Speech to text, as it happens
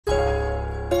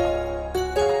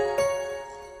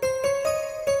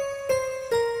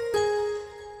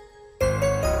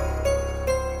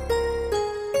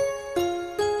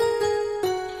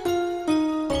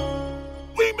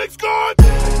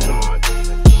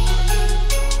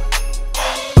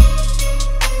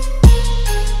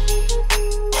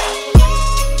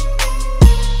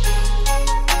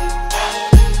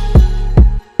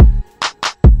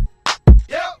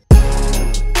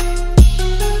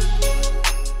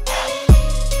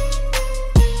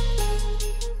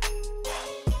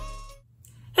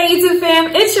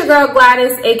It's your girl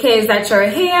Gwladys, aka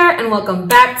ZarZarGalore, and welcome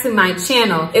back to my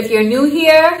channel. If you're new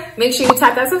here, make sure you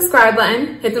tap that subscribe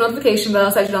button, hit the notification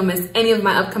bell so that you don't miss any of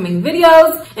my upcoming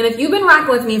videos. And if you've been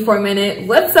rocking with me for a minute,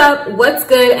 what's up, what's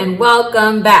good, and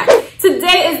welcome back.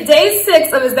 Today is day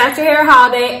 6 of the ZarZarGalore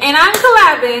holiday, and I'm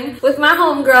collabing with my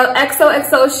homegirl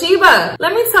XOXO Sheba.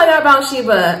 Let me tell you about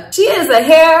Sheba. She is a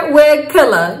hair wig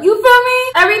killer. You feel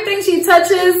me? Everything she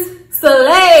touches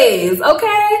slays,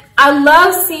 okay? I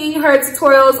love seeing her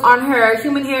tutorials on her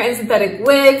human hair and synthetic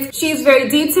wigs. She's very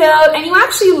detailed, and you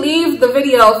actually leave the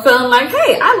video feeling like,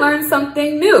 hey, I learned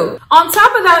something new. On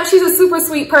top of that, she's a super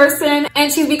sweet person,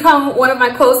 and she's become one of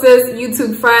my closest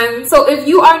YouTube friends. So if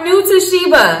you are new to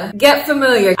Sheba, get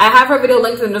familiar. I have her video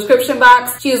linked in the description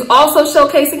box. She is also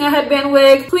showcasing a headband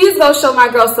wig. Please go show my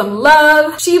girl some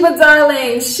love. Sheba,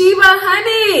 darling, Sheba,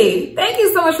 honey, thank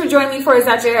you so much for joining me for a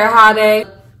ZarZarGalore holiday.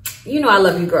 You know I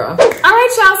love you, girl. All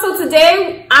right, y'all, so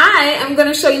today I am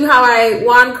gonna show you how I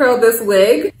wand curled this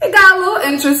wig. It got a little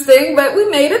interesting, but we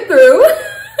made it through.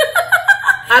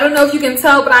 I don't know if you can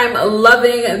tell, but I'm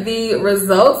loving the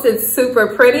results. It's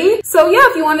super pretty. So yeah,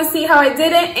 if you wanna see how I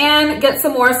did it and get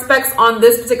some more specs on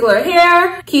this particular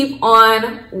hair, keep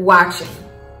on watching.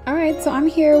 All right, so I'm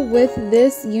here with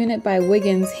this unit by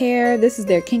Wiggins hair. This is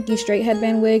their kinky straight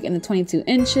headband wig in the 22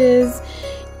 inches.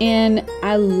 And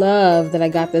I love that I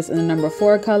got this in the number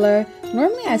 4 color.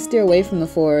 Normally I steer away from the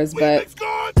 4s, but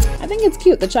I think it's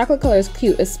cute. The chocolate color is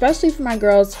cute, especially for my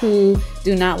girls who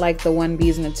do not like the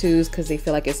 1Bs and the 2s because they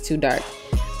feel like it's too dark.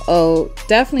 Oh,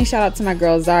 definitely shout out to my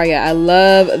girl Zaria. I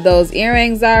love those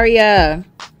earrings, Zaria.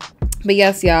 But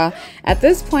yes, y'all, at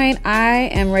this point,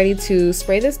 I am ready to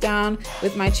spray this down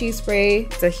with my cheese spray.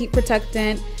 It's a heat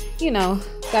protectant. You know,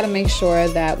 gotta make sure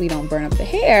that we don't burn up the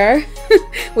hair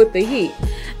with the heat.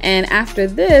 And after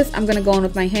this, I'm gonna go in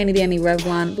with my handy dandy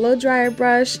Revlon blow dryer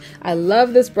brush. I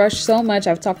love this brush so much.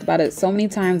 I've talked about it so many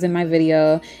times in my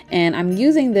video, and I'm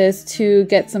using this to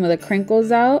get some of the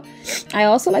crinkles out. I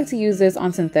also like to use this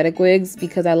on synthetic wigs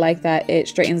because I like that it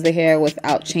straightens the hair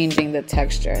without changing the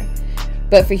texture.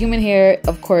 But for human hair,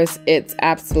 of course, it's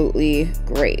absolutely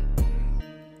great.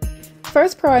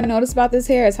 First pro I noticed about this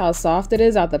hair is how soft it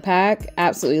is out the pack.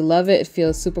 Absolutely love it. It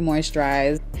feels super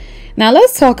moisturized. Now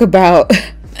let's talk about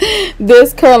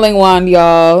this curling wand,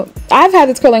 y'all. I've had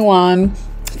this curling wand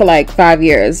for like 5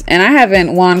 years, and I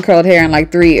haven't wand curled hair in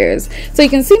like 3 years. So you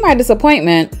can see my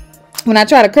disappointment when I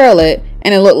try to curl it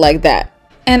and it looked like that.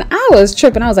 And I was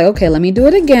tripping. I was like, okay, let me do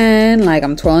it again. Like,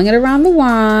 I'm twirling it around the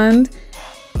wand.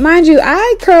 Mind you,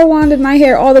 I curl wanded my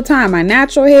hair all the time, my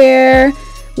natural hair,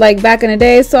 like back in the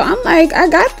day. So I'm like, I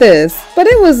got this, but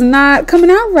it was not coming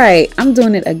out right. I'm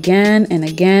doing it again and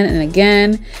again and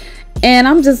again. And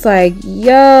I'm just like,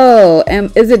 yo,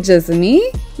 is it just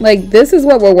me? Like, this is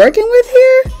what we're working with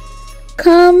here?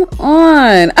 Come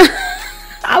on.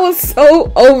 I was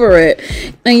so over it.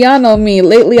 And y'all know me,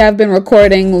 lately I've been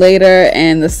recording later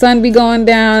and the sun be going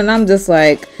down and I'm just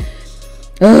like,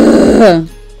 ugh.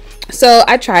 So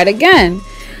I tried again.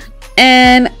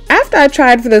 And after I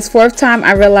tried for this 4th time,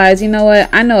 I realized, you know what?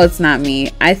 I know it's not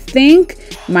me. I think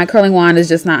my curling wand is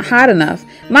just not hot enough.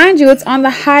 Mind you, it's on the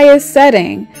highest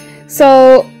setting.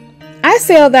 So I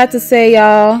say all that to say,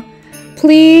 y'all,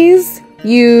 please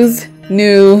use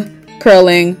new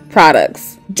curling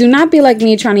products. Do not be like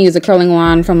me trying to use a curling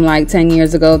wand from like 10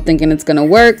 years ago thinking it's gonna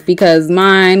work, because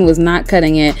mine was not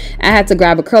cutting it. I had to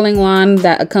grab a curling wand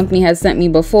that a company had sent me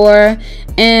before,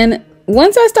 and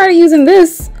once I started using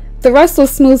this, the rest was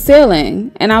smooth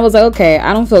sailing. And I was like, okay,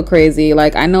 I don't feel crazy.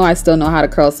 Like, I know I still know how to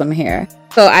curl some hair.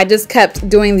 So I just kept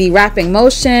doing the wrapping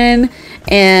motion,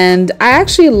 and I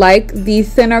actually like the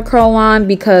thinner curl wand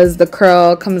because the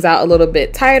curl comes out a little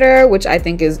bit tighter, which I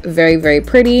think is very, very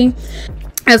pretty.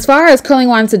 As far as curling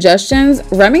wand suggestions,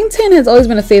 Remington has always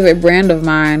been a favorite brand of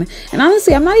mine. And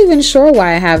honestly, I'm not even sure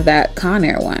why I have that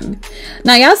Conair one.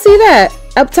 Now, y'all see that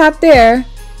up top there?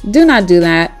 Do not do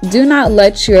that. Do not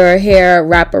let your hair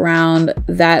wrap around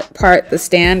that part, the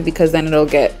stand, because then it'll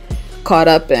get caught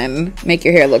up and make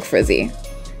your hair look frizzy.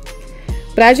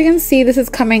 But as you can see, this is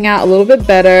coming out a little bit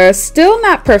better. Still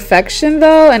not perfection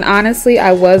though, and honestly,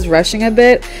 I was rushing a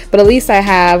bit, but at least I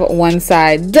have one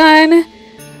side done.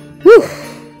 Whew.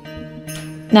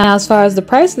 Now, as far as the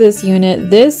price of this unit,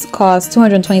 this costs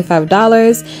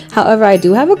 $225. However, I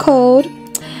do have a code,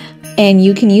 and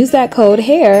you can use that code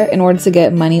HAIR in order to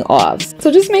get money off. So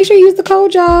just make sure you use the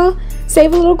code, y'all.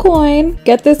 Save a little coin,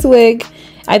 get this wig.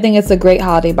 I think it's a great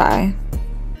holiday buy.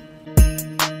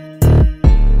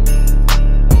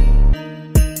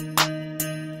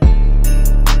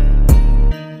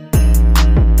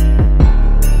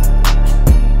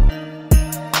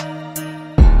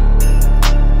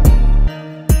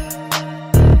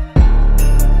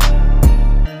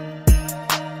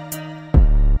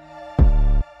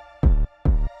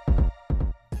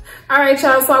 All right,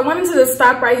 y'all, so I wanted to just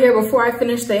stop right here before I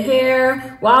finish the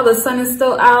hair while the sun is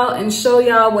still out and show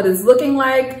y'all what it's looking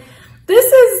like. This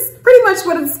is pretty much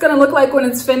what it's gonna look like when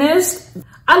it's finished.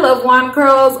 I love wand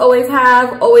curls, always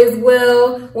have, always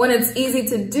will, when it's easy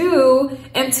to do,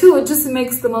 and two, it just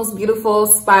makes the most beautiful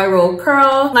spiral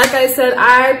curl. Like I said,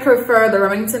 I prefer the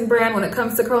Remington brand when it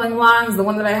comes to curling wands. The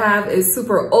one that I have is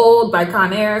super old by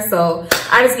Conair, so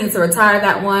I just need to retire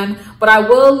that one. But I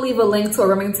will leave a link to a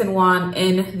Remington wand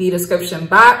in the description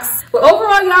box. But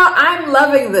overall, y'all, I'm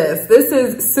loving this. This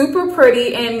is super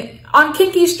pretty, and on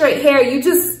kinky straight hair, you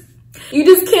just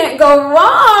can't go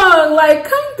wrong. Like,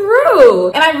 come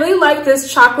through. And I really like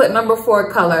this chocolate number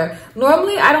 4 color.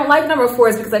 Normally, I don't like number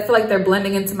 4s because I feel like they're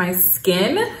blending into my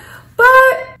skin,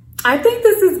 but I think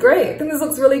this is great. I think this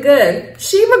looks really good.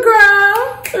 Shiva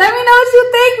girl, let me know what you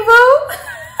think, boo.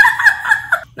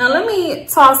 Now let me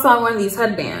toss on one of these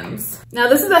headbands. Now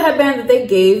this is a headband that they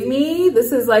gave me.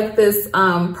 This is like this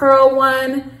pearl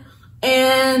one,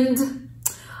 and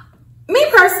me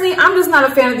personally, I'm just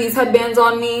not a fan of these headbands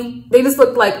on me. They just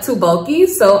look like too bulky,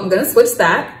 so I'm gonna switch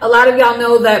that. A lot of y'all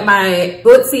know that my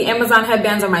glitzy Amazon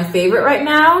headbands are my favorite right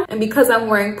now. And because I'm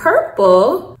wearing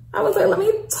purple, I was like, let me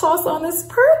toss on this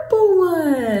purple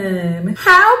one.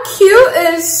 How cute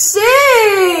is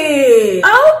she?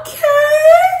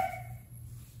 Okay.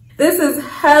 This is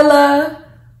hella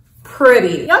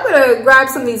pretty. Y'all better grab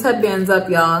some of these headbands up,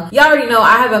 y'all. Y'all already know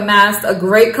I have amassed a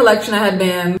great collection of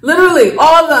headbands. Literally,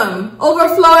 all of them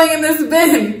overflowing in this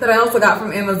bin that I also got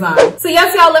from Amazon. So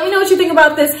yes, y'all, let me know what you think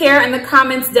about this hair in the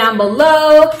comments down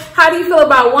below. How do you feel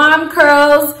about wand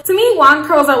curls? To me, wand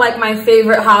curls are like my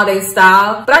favorite holiday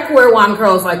style, but I can wear wand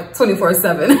curls like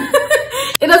 24/7.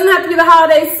 It doesn't have to be the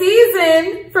holiday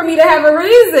season for me to have a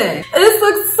reason. This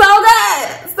looks so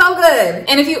good, so good.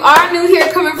 And if you are new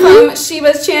here coming from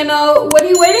Shiva's channel, what are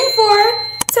you waiting for?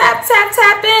 Tap, tap,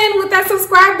 tap in with that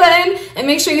subscribe button and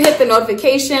make sure you hit the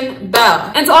notification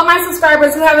bell. And to all my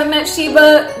subscribers who haven't met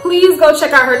Shiva, please go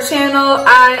check out her channel.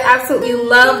 I absolutely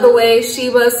love the way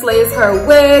Shiva slays her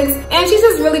wigs. And she's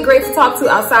just really great to talk to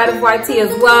outside of YT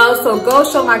as well. So go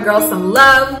show my girl some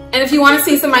love. And if you want to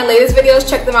see some of my latest videos,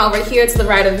 check them out over here to the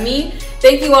right of me.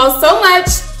 Thank you all so much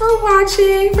for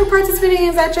watching, for participating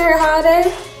in ZarZarGalore Hair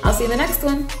Holiday. I'll see you in the next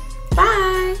one. Bye.